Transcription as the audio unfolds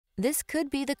This could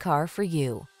be the car for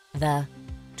you. The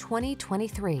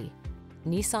 2023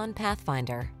 Nissan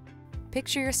Pathfinder.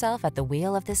 Picture yourself at the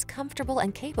wheel of this comfortable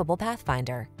and capable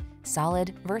Pathfinder.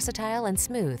 Solid, versatile, and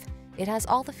smooth, it has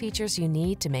all the features you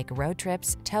need to make road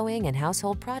trips, towing, and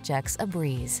household projects a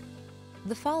breeze.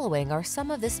 The following are some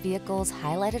of this vehicle's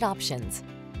highlighted options: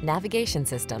 navigation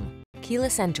system,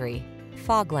 keyless entry,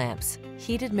 fog lamps,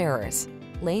 heated mirrors,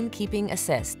 lane keeping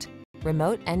assist,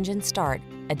 remote engine start,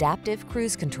 adaptive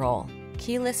cruise control,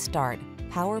 keyless start,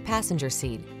 power passenger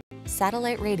seat,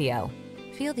 satellite radio.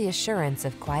 Feel the assurance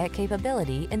of quiet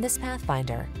capability in this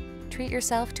Pathfinder. Treat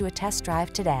yourself to a test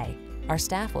drive today. Our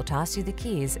staff will toss you the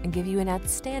keys and give you an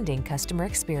outstanding customer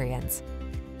experience.